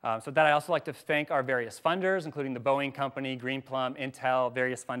 So that I'd also like to thank our various funders, including the Boeing Company, Greenplum, Intel,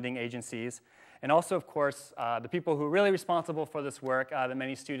 various funding agencies, and also, of course, the people who are really responsible for this work, the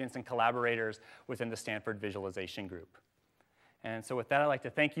many students and collaborators within the Stanford Visualization Group. And so with that, I'd like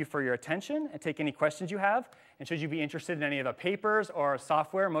to thank you for your attention and take any questions you have. And should you be interested in any of the papers or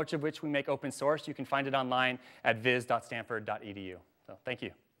software, most of which we make open source, you can find it online at viz.stanford.edu. So thank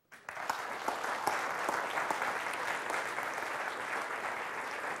you.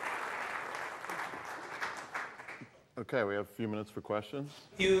 Okay, we have a few minutes for questions.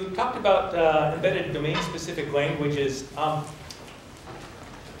 You talked about embedded domain-specific languages.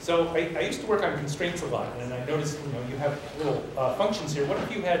 So I used to work on constraints a lot, and I noticed you have little functions here. What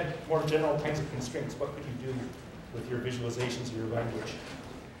if you had more general kinds of constraints? What could you do with your visualizations of your language?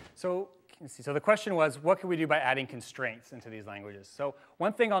 So, let's see. So the question was, what can we do by adding constraints into these languages? So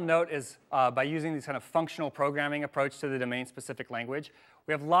one thing I'll note is by using this kind of functional programming approach to the domain-specific language,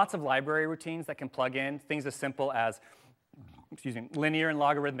 we have lots of library routines that can plug in, things as simple as linear and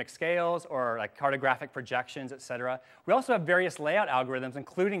logarithmic scales, or like cartographic projections, et cetera. We also have various layout algorithms,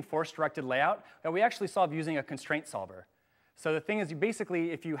 including force-directed layout, that we actually solve using a constraint solver. So the thing is,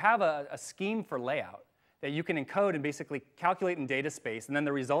 basically, if you have a scheme for layout that you can encode and basically calculate in data space, and then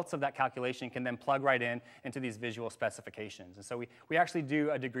the results of that calculation can then plug right in into these visual specifications. And so we actually do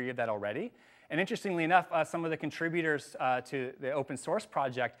a degree of that already. And interestingly enough, some of the contributors to the open source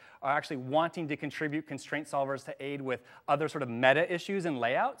project are actually wanting to contribute constraint solvers to aid with other sort of meta issues in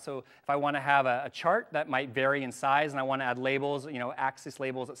layout. So if I want to have a chart that might vary in size, and I want to add labels, axis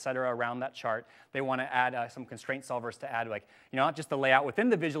labels, et cetera, around that chart, they want to add some constraint solvers to add, like, not just the layout within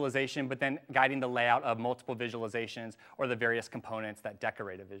the visualization, but then guiding the layout of multiple visualizations or the various components that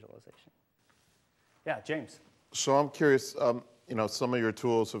decorate a visualization. Yeah, James. So I'm curious, some of your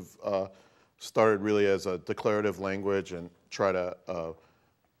tools have started really as a declarative language and try to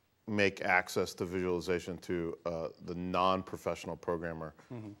make access to visualization to the non-professional programmer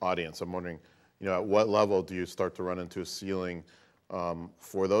audience. I'm wondering, at what level do you start to run into a ceiling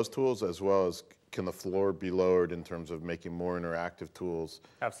for those tools, as well as can the floor be lowered in terms of making more interactive tools?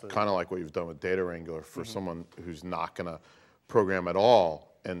 Absolutely. Kind of like what you've done with Data Wrangler for someone who's not going to program at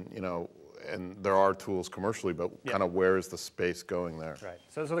all, and and there are tools commercially, but kind of where is the space going there? Right.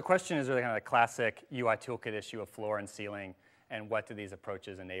 So the question is really kind of the classic UI toolkit issue of floor and ceiling, and what do these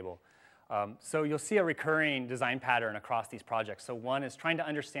approaches enable? So you'll see a recurring design pattern across these projects. So one is trying to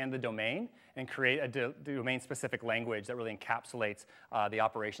understand the domain and create a domain-specific language that really encapsulates the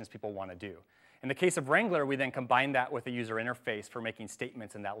operations people want to do. In the case of Wrangler, we then combine that with a user interface for making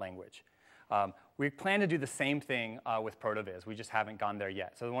statements in that language. We plan to do the same thing with ProtoViz. We just haven't gone there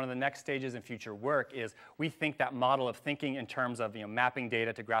yet. So one of the next stages in future work is we think that model of thinking in terms of mapping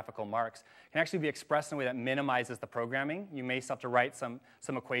data to graphical marks can actually be expressed in a way that minimizes the programming. You may still have to write some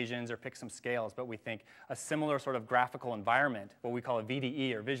equations or pick some scales, but we think a similar sort of graphical environment, what we call a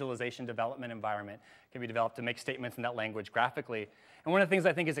VDE, or visualization development environment, can be developed to make statements in that language graphically. And one of the things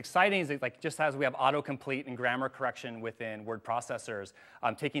I think is exciting is that, like, just as we have autocomplete and grammar correction within word processors,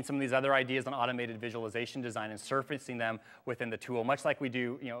 taking some of these other ideas on automated visualization design and surfacing them within the tool, much like we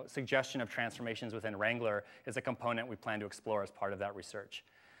do, suggestion of transformations within Wrangler is a component we plan to explore as part of that research.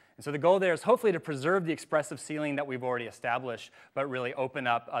 And so the goal there is hopefully to preserve the expressive ceiling that we've already established, but really open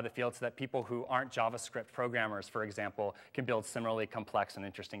up the field so that people who aren't JavaScript programmers, for example, can build similarly complex and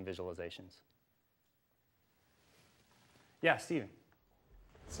interesting visualizations. Yeah, Steven.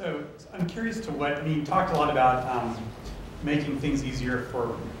 So I'm curious to you talked a lot about making things easier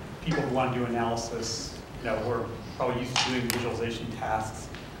for people who want to do analysis, who are probably used to doing visualization tasks.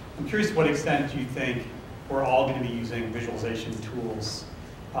 I'm curious to what extent you think we're all going to be using visualization tools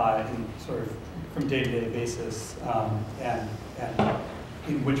in sort of from day-to-day basis, and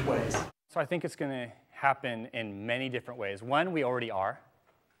in which ways? So I think it's going to happen in many different ways. One, we already are.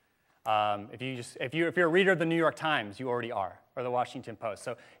 If you're a reader of the New York Times, you already are, or the Washington Post.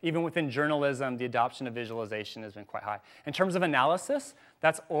 So even within journalism, the adoption of visualization has been quite high. In terms of analysis,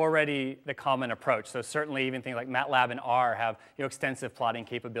 that's already the common approach. So certainly even things like MATLAB and R have extensive plotting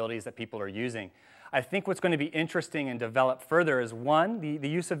capabilities that people are using. I think what's going to be interesting and develop further is, one, the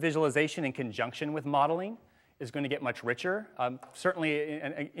use of visualization in conjunction with modeling is going to get much richer. Certainly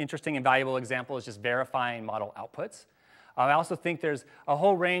an interesting and valuable example is just verifying model outputs. I also think there's a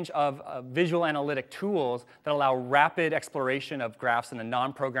whole range of visual analytic tools that allow rapid exploration of graphs in a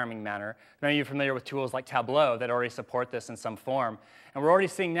non-programming manner. Many of you are familiar with tools like Tableau that already support this in some form. And we're already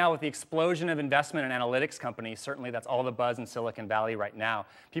seeing now with the explosion of investment in analytics companies, certainly that's all the buzz in Silicon Valley right now,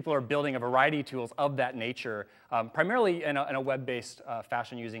 people are building a variety of tools of that nature, primarily in a web-based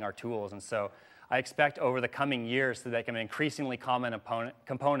fashion using our tools. And so I expect over the coming years that they can be an increasingly common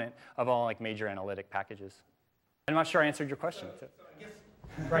component of all major analytic packages. I'm not sure I answered your question.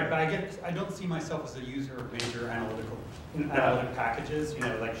 Right, but I don't see myself as a user of major analytic packages.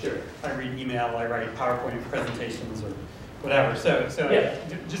 Sure. I read email, I write PowerPoint presentations or whatever. So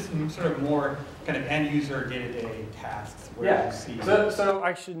just sort of more kind of end user day-to-day tasks where you see. So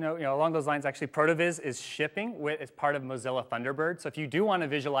I should note, along those lines, actually, ProtoViz is shipping as part of Mozilla Thunderbird. So if you do want to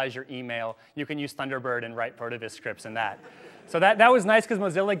visualize your email, you can use Thunderbird and write ProtoViz scripts in that. So that was nice because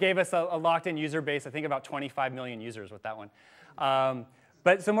Mozilla gave us a locked-in user base, I think about 25 million users with that one.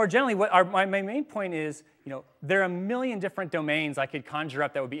 But so more generally, my main point is, there are a million different domains I could conjure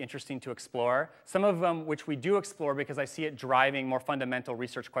up that would be interesting to explore. Some of them which we do explore because I see it driving more fundamental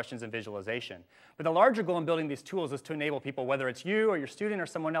research questions and visualization. But the larger goal in building these tools is to enable people, whether it's you or your student or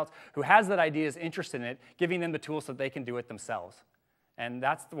someone else who has that idea, is interested in it, giving them the tools so they can do it themselves. And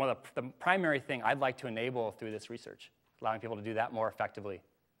that's one of the primary thing I'd like to enable through this research, allowing people to do that more effectively.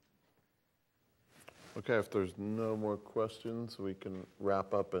 Okay, if there's no more questions, we can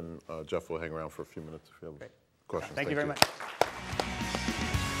wrap up, and Jeff will hang around for a few minutes if you have questions. Thank you very much.